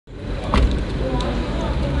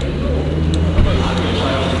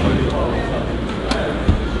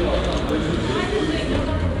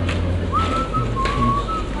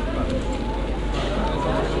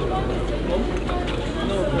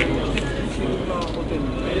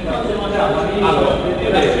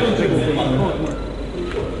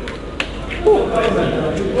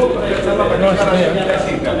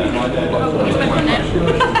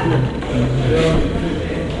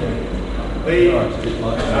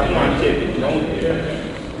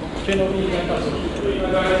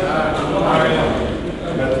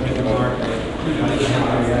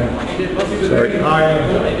Sorry.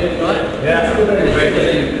 Yeah.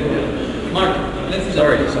 Mark,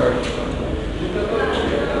 sorry.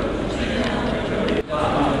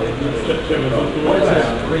 What is this?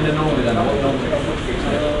 Arena normally then?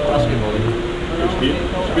 Basketball.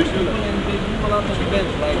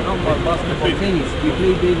 Like handball, basketball, tennis. We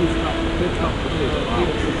play Davis Cup.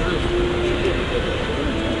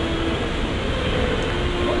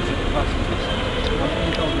 What is it capacity?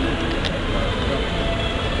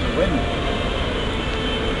 When?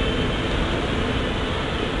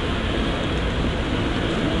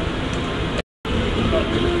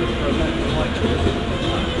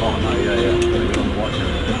 Oh no, yeah. We're going to watch it.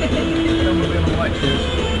 We're going to watch it.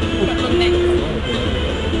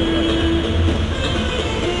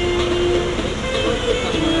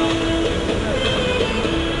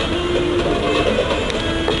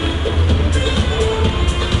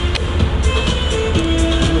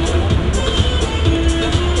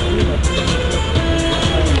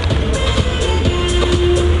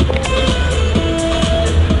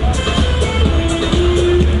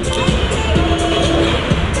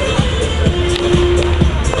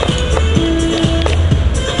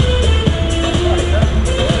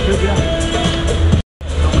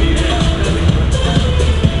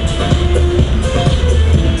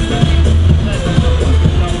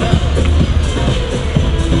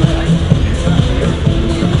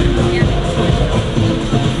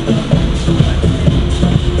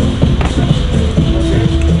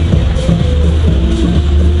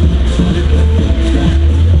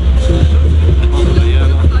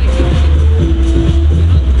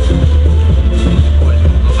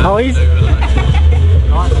 How is it?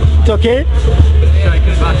 It's okay? Shake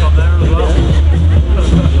it back on there as well.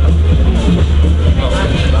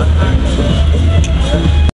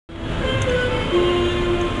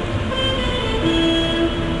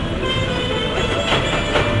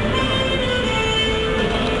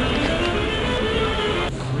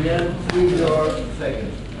 Second.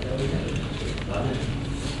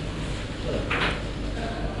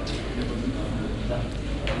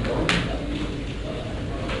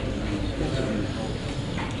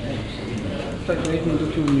 Stai vedendo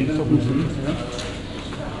più un minuto,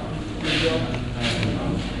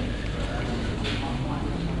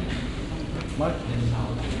 Mark?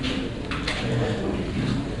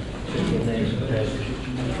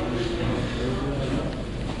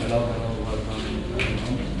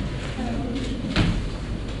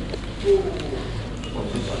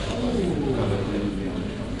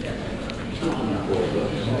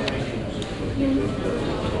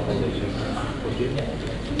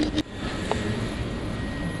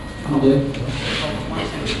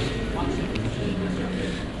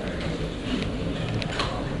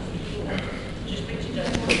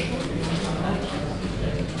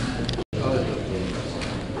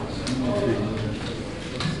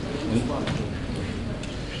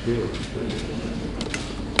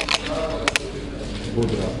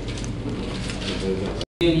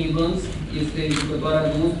 Evans este jucătoarea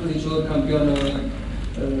de 11 ori campioană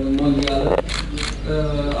mondială.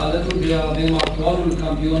 Alături de ea avem actualul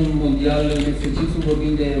campion mondial în exercițiu,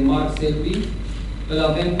 vorbim de Mark Selby. Îl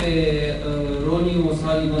avem pe Ronnie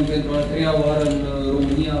O'Sullivan pentru a treia oară în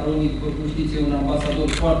România. Ronnie, după cum știți, e un ambasador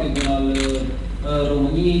foarte bun al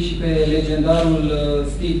României, și pe legendarul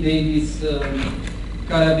Steve Davis,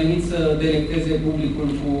 care a venit să delecteze publicul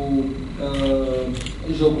cu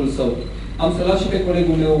jocul său. Am să las și pe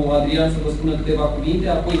colegul meu, Adrian, să vă spună câteva cuvinte,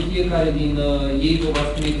 apoi fiecare din ei vă va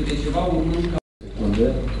spune câte ceva, urmând ca...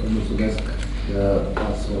 Mulțumesc că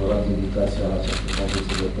ați onorat invitația la această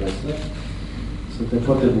conferință de presă. Suntem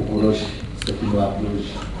foarte bucuroși să fim la Cluj,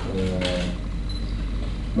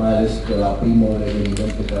 mai ales că la primul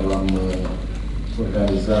eveniment pe care l-am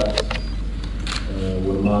organizat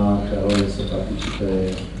urma ca Royal să participe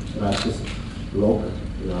la acest loc,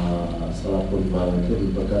 la sala polivalentă.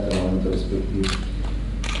 Din păcate, la momentul respectiv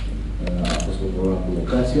a fost o problemă cu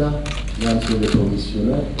locația. Ne-am ținut de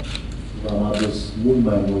promisiune. V-am adus mult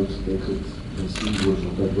mai mult decât un singur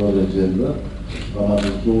jucător legendă. V-am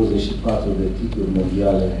adus 24 de titluri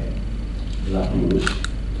mondiale la Cluj.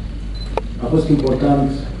 A fost important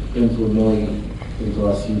pentru noi, pentru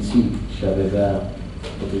a simți și a vedea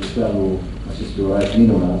potențialul acestui oraș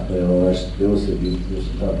minunat, care e un oraș deosebit, eu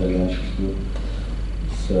sunt artelian și știu,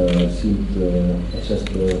 să să simt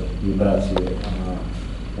această vibrație a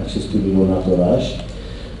acestui minunat oraș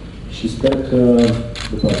și sper că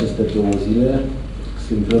după aceste 2 zile să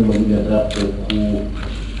intrăm în linia dreaptă cu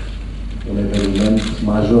un eveniment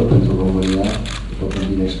major pentru România, după cum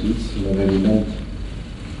bine știți, un eveniment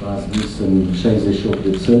transmis în 68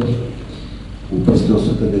 de țări, cu peste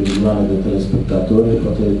 100 de milioane de telespectatori,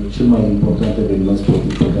 poate cel mai important eveniment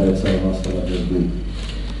sportiv pe care țara noastră l-a găzduit.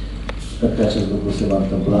 Sper că acest lucru se va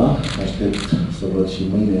întâmpla. Aștept să văd și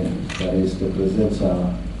mâine care este prezența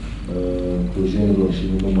clujenilor și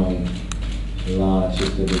nu numai la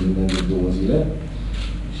acest eveniment de 2 zile.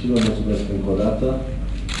 Și vă mulțumesc încă o dată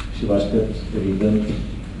și vă aștept, evident,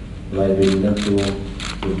 la evenimentul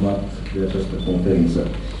urmat de această conferință.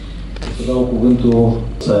 Să dau cuvântul.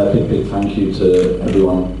 So a big thank you to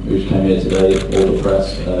everyone who's came here today, all the press.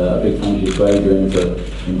 A big thank you to Adrian for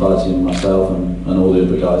inviting myself and all the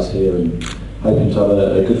other guys here, and hoping to have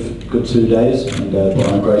a good 2 days and put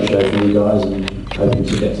on a great show for you guys, and hoping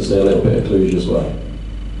to get to see a little bit of Cluj as well.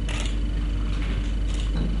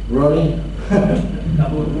 Ronnie?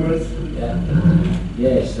 Couple of words. Yeah.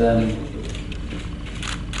 Yes.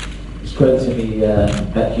 It's great to be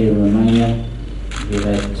back here in Romania. We've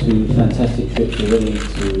had 2 fantastic trips already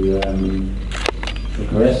to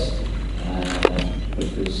Bucharest,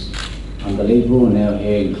 which was unbelievable, and now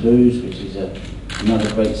here in Cluj, which is another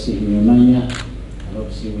great city in Romania. And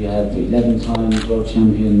obviously we have the 11-time world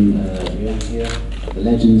champion here, the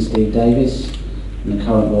legend Steve Davis, and the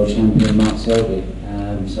current world champion Mark Selby.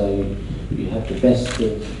 So you have the best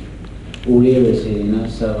of all eras here, you know.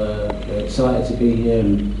 So we're excited to be here,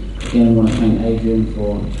 and again I want to thank Adrian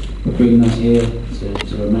for bringing us here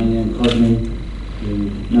to Romania and Cosmin.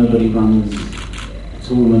 Nobody runs a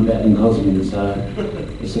tournament better than Cosmin, so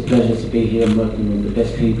it's a pleasure to be here and working with the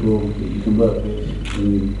best people that you can work with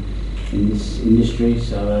in this industry.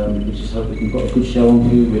 So we just hope we can put a good show on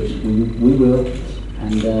for you, which we will,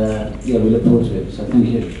 and yeah, we look forward to it. So thank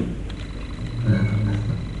you.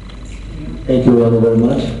 Thank you all very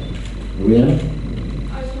much. Rihanna?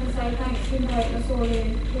 I just want to say thanks for inviting us all in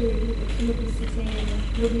to lovely city and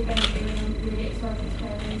lovely venue, and I'm really excited to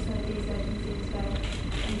play against some of these legends here today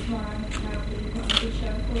and tomorrow. And I hope we put on a good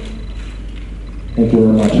show for you. Thank you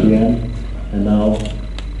very much, Rihanna. And now,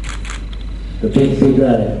 the big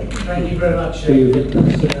guy. Thank you very much.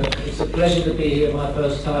 It's a pleasure to be here, my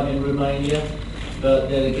first time in Romania, but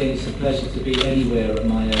then again it's a pleasure to be anywhere at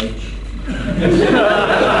my age. I'm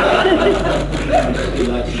just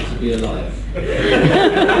delighted to be alive.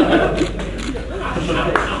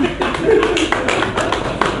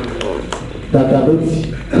 Dacă aveți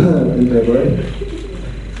întrebări,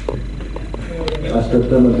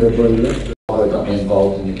 așteptăm întrebările. Got me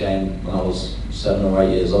involved in the game when I was 7 or 8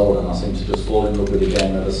 years old, and I seem to just fall in love with the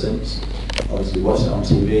game ever since. Obviously watching it on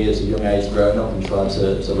TV at a young age growing up, and tried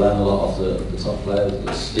to learn a lot off the top players,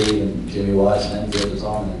 like Steve and Jimmy White and Andy at the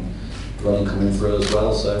time, and Ronnie coming through as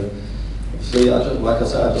well. So see, like I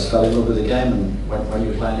said, I just fell in love with the game, and when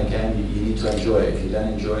you're playing a game, you need to enjoy it. If you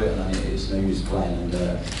don't enjoy it, then it's no use playing. And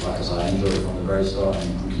like I said, I enjoyed it from the very start, and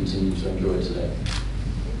I'm continuing to enjoy it today.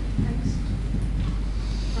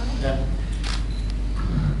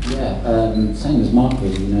 Yeah, same as Mark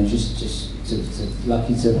really, you know, just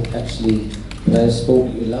lucky to actually play a sport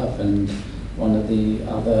that you love. And one of the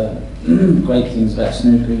other great things about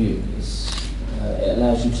snooker is it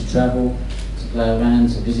allows you to travel, to play around,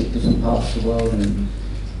 to visit different parts of the world, and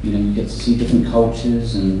you know you get to see different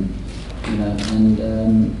cultures, and you know, and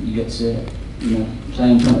you get to play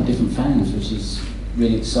in front of different fans, which is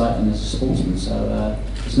really exciting as a sportsman. So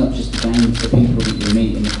it's not just the game, it's the people that you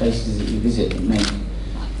meet and the places that you visit that make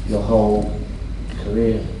your whole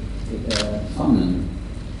career fun and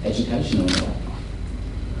educational.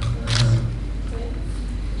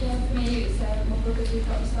 Yeah, for me it's my brothers who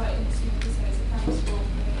got me started in snooker, so it's a family sport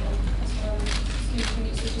for me. That's why snooker,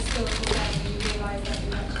 it's such a skillful game and you realise that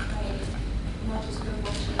you're actually playing it. And I just love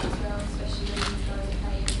watching it as well, especially when these guys are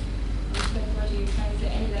playing. And for everybody who plays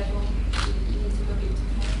at any level, you need to love it to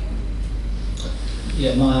play it.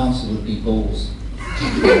 Yeah, my answer would be balls.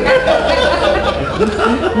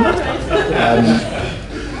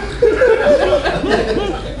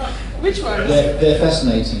 Which one? They're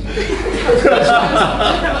fascinating.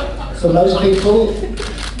 For most people,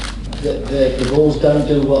 the balls don't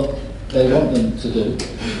do what they want them to do.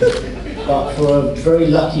 But for a very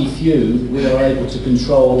lucky few, we are able to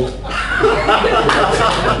control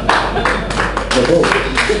the ball.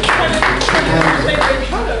 And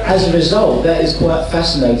as a result, that is quite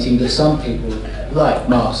fascinating that some people like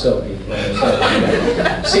Mark Selby,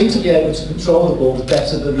 seem to be able to control the balls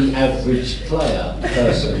better than the average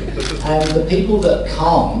person. And the people that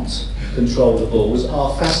can't control the balls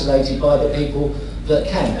are fascinated by the people that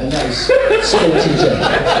can, and that is sport in general.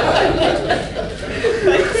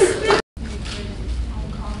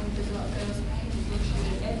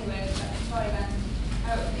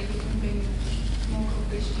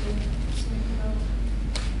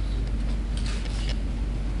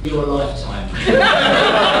 Your lifetime.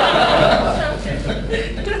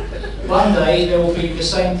 One day there will be the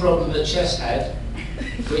same problem that chess had,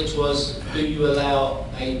 which was, do you allow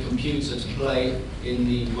a computer to play in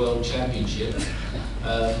the World Championship,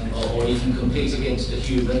 or even compete against a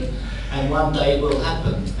human? And one day it will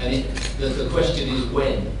happen, and the question is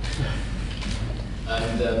when.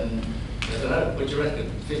 And I don't know, what do you reckon?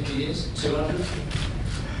 50 years? 200?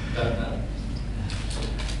 Don't know.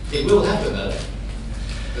 It will happen though.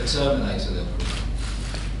 The Terminator then.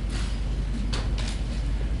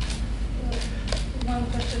 One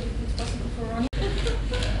question, if it's possible for Ronnie.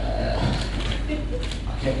 I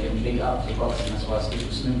kept getting beat up for boxing, that's why I stick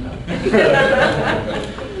with snooker.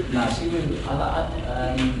 No, see, I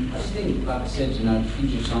just think, like I said, you know, it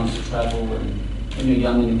gives you a chance to travel, and when you're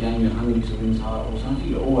young in the game, you're hungry to win titles. I think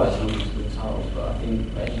you're always hungry to win titles, but I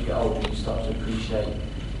think as you get older, you start to appreciate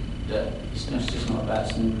that it's just not about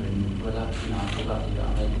snooker, and we're lucky, you know, I feel lucky that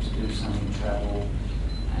I'm able to do something, travel,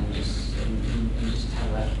 and just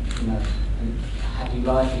have that, you know, happy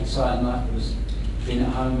life, exciting life. Because being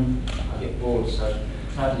at home, I get bored, so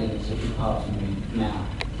travelling is a big part for me now.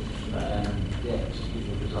 But yeah, it just gives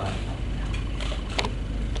you a good life.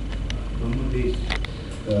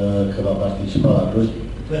 The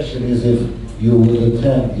question is if you would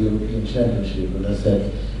attend the European Championship, and I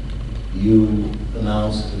said you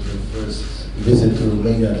announced the first visit to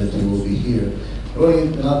Romania that you will be here. Rory,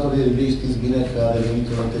 în altul de știți bine că a devenit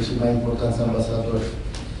unul dintre cei mai importanți ambasadori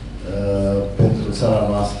pentru țara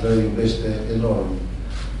noastră, iubește enorm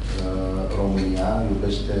România,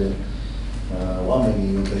 iubește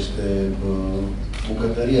oamenii, iubește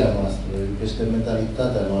bucătăria noastră, iubește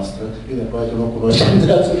mentalitatea noastră. Bine, probabil nu o cunoaște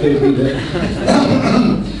atât de bine.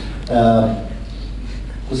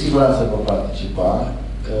 Cu siguranță vor participa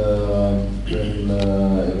în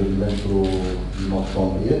evenimentul din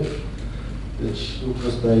octombrie. Deci lucrul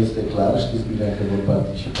ăsta este clar, știți bine că vor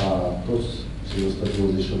participa toți cei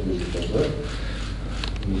 128 de jucători.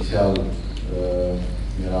 Inițial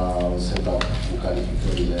era un setup cu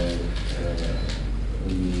calificările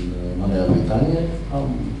în Marea Britanie. Am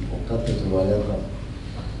optat pentru varianta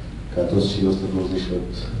ca toți cei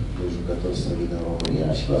 128 de jucători să vină în România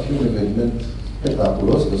și va fi un eveniment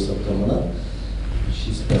spectaculos de o săptămână și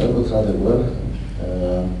sperăm într-adevăr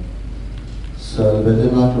să-l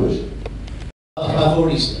vedem la Cluj.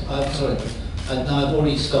 I've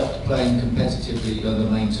already stopped playing competitively on the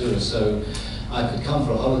main tour, so I could come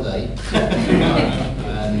for a holiday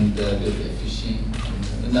and do a bit of fishing.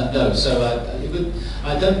 I'm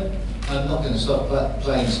not going to stop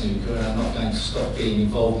playing snooker, and I'm not going to stop being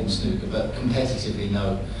involved in snooker, but competitively, no,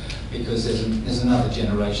 because there's another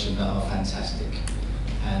generation that are fantastic,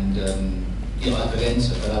 and you know, I could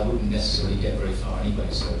enter, but I wouldn't necessarily get very far anyway.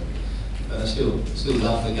 So, but I still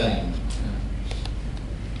love the game.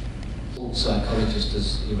 All psychologist has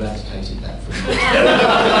eradicated that from me.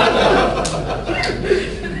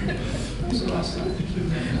 When's the last time?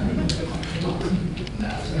 No,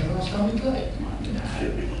 was that the last time we played?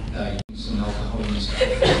 No, some alcohol and stuff.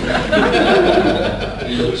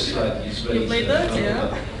 He looks like he's ready to played that,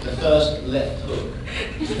 yeah? The first left hook.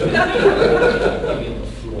 Maybe on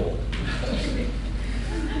the floor.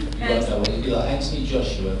 It'd be like Anthony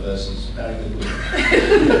Joshua versus Barry Goodwin.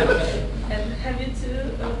 And have you two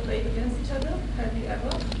played against each other? Have you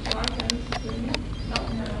ever? Mark and William?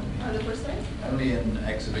 No, the first time? Only in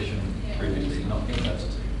exhibition previously, not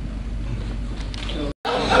competitive.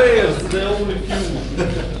 Players, they're only few.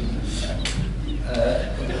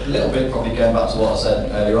 A little bit probably going back to what I said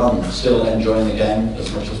earlier on, still enjoying the game as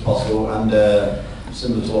much as possible, and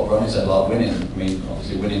similar to what Ronnie said, like winning. I mean,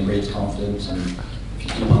 obviously winning breeds confidence, and if you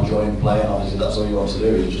keep on enjoying playing, obviously that's all you want to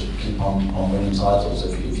do, is just keep on winning titles.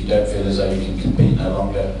 If you don't feel as though you can compete no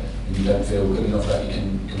longer, and you don't feel good enough that you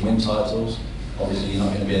can win titles, obviously you're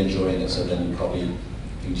not going to be enjoying it, so then you probably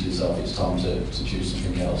think to yourself it's time to choose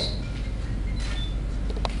something else.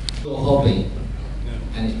 Your hobby,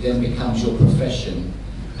 and it then becomes your profession,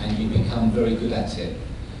 and you become very good at it.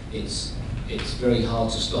 it's very hard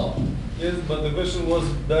to stop. Yes, but the question was,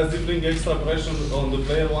 does it bring extra pressure on the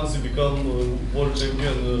player once you become world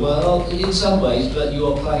champion? Well, in some ways, but you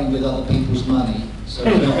are playing with other people's money, so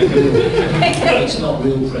it's not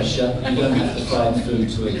real pressure. You don't have to find food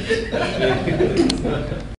to eat.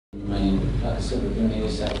 I mean, like I said, we've been here,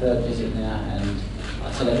 it's our third visit now, and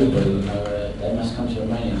I tell everybody, you know, they must come to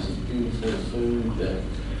Romania. It's beautiful, the food, the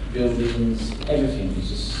buildings, everything is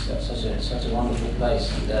just such a wonderful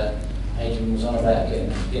place. And Adrian was on about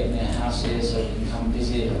getting their house here so we can come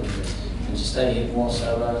visit and just stay here more. So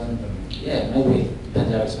yeah, maybe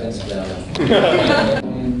depends how expensive they are.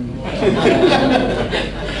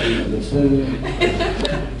 The food,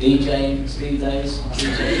 DJing these days.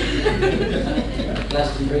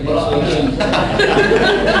 Glastonbury next weekend.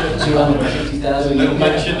 250,000.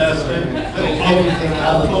 Everything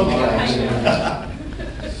other than games.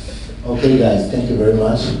 Ok, guys, thank you very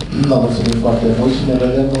much. Vă mulțumim foarte mult și ne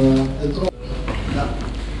vedem într-o...